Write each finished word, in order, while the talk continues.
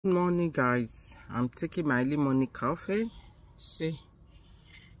Good morning, guys. I'm taking my early morning coffee. See,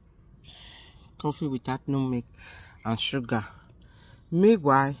 coffee without no milk and sugar.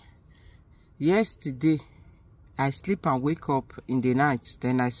 Meanwhile, yesterday I sleep and wake up in the night.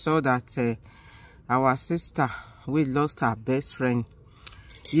 Then I saw that our sister, we lost her best friend,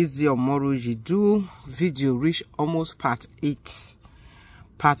 Izzy Omoruyi, do video reach almost part 8.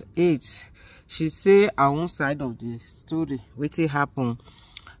 Part 8. She say her own side of the story. Wetin happen?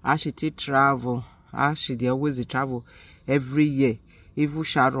 How she take travel, how she dey always dey travel every year. Even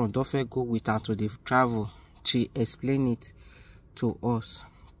Sharon don't go with her to the travel. She explain it to us,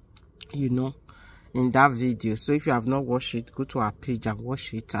 in that video. So if you have not watched it, go to our page and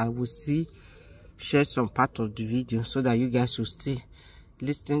watch it. I will share some part of the video so that you guys will still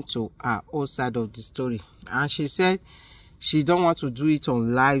listen to her whole side of the story. And she said she don't want to do it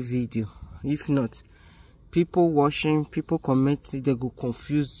on live video. If not, people watching, people commenting, they go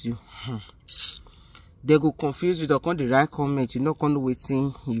confuse you. They go confuse you. They can't write comment. You're not going to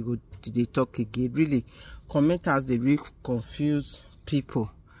waiting. You go they talk again. Really, commenters they really confuse people.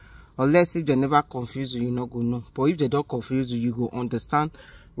 Unless if they never confuse you, you're not gonna know. But if they don't confuse you, you go understand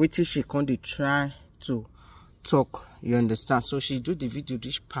which she can't try to talk. You understand? So she do the video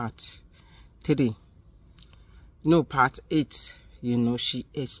this part 3. No, part 8. She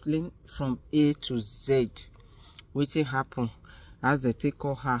explained from A to Z wetin happen as they take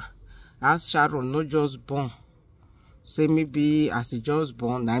call her, as Sharon not just born. Say maybe as he just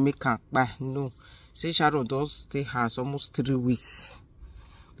born, I make her buy. No, say Sharon does stay house almost 3 weeks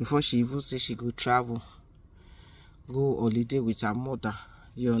before she even say she go travel, go holiday with her mother.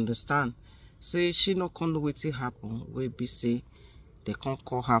 You understand? Say she not come know wetin happen. We be say they can't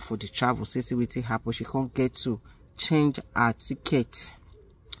call her for the travel. Say wetin happen. She can't get to change her ticket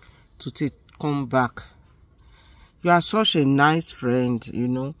to come back. You are such a nice friend,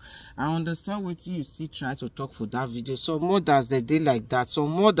 I understand what you see try to talk for that video. Some mothers they like that.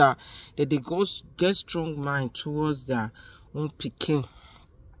 Some mother they go get strong mind towards their own pikin.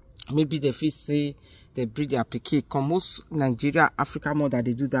 Maybe they feel say they breed their pikin. Come most Nigeria, Africa mother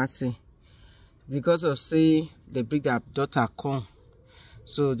they do that thing. Because of say they bring their daughter come.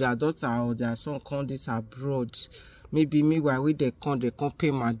 So their daughter or their son come this abroad. Maybe meanwhile when they come pay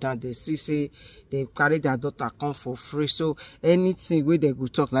madam. They see say they carry their daughter come for free. So anything where they go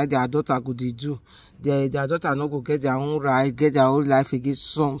talk like their daughter go they do. Their daughter not go get their own right, get their own life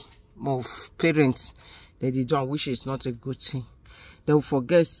against some of parents that they don't, which is not a good thing. They will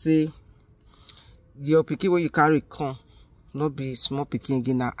forget say your pikin when you carry come, not be small pikin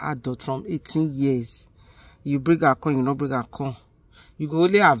again, an adult from 18 years. You bring her come, you not bring her come. You go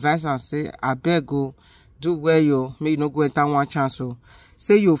only advise and say, I beg go do where you may not go enter one chance. So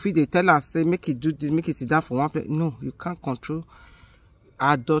say you feel they tell us say make it do this, make it sit down for one place. No, you can't control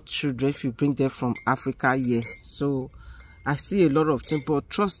adult children if you bring them from Africa here. So I see a lot of things, but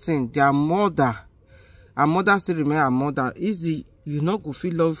trusting their mother, her mother still remain her mother. Easy, you not go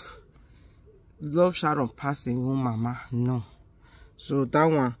feel love Sharon passing your mama. No. So that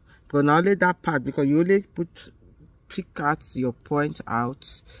one, but not only that part, because you only pick out your point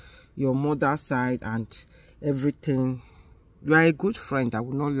out, your mother's side and everything. You are a good friend. I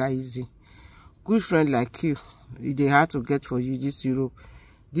will not lie, easy. Good friend like you, they had to get for you this Europe.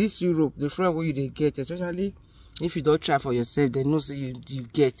 This Europe, the friend where you get, especially if you don't try for yourself, they know say you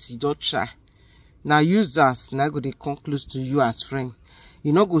don't try. Now users now go they come close to you as friend.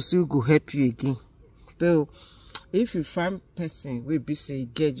 You not go see who go help you again. So if you find person we be say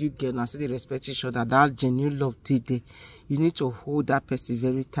you get and say they respect each other, that genuine love today, you need to hold that person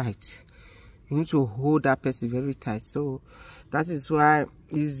very tight. You need to hold that person very tight. So that is why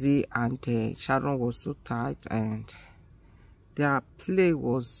Izzy and Sharon was so tight, and their play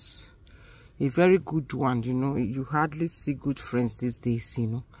was a very good one. You hardly see good friends these days,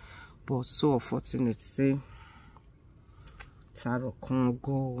 but so unfortunate say Sharon can't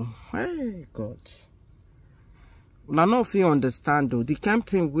go. Hey God. Now, no feel understand though. The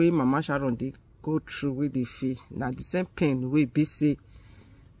campaign way Mama Sharon they go through with the feel. Now the same pain way be say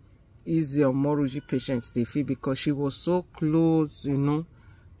Izzy Omoruyi patients they feel, because she was so close,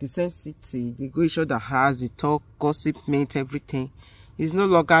 the same city. They go each other house, they talk, gossip, mate, everything. It's no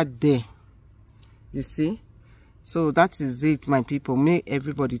longer there. You see? So that is it, my people. May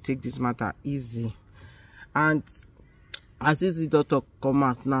everybody take this matter easy. And as Izzy daughter come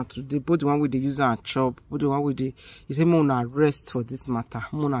out now today, both the one with the user and chop, both the one with the he say Mona rest for this matter.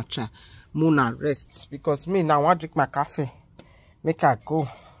 Mona try, Mona rest. Because me now I want to drink my coffee. Make I go.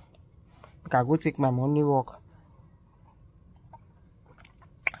 Make I go take my morning walk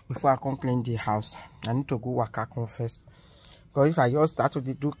before I come clean the house. I need to go work out first. Because if I just start to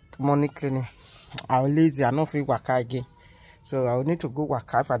do morning cleaning, I'll lazy, I not feel waka again. So I will need to go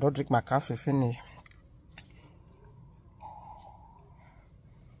waka if I don't drink my coffee finish.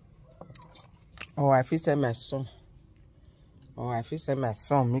 Or I feel send my son. Or I feel send my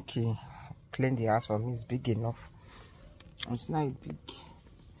son make he clean the house for me. It's big enough. It's not a big.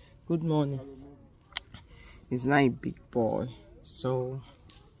 Good morning. It's not a big boy. So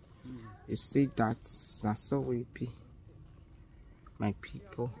you see that's so we be my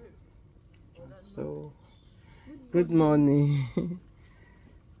people. So good morning.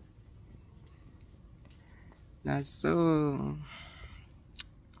 That's so.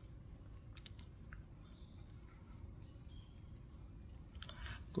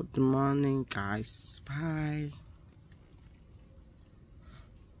 Good morning, guys. Bye.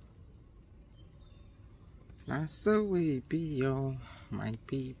 That's so we be yo, my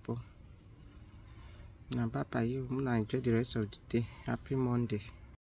people. Now, bye bye. You enjoy the rest of the day. Happy Monday.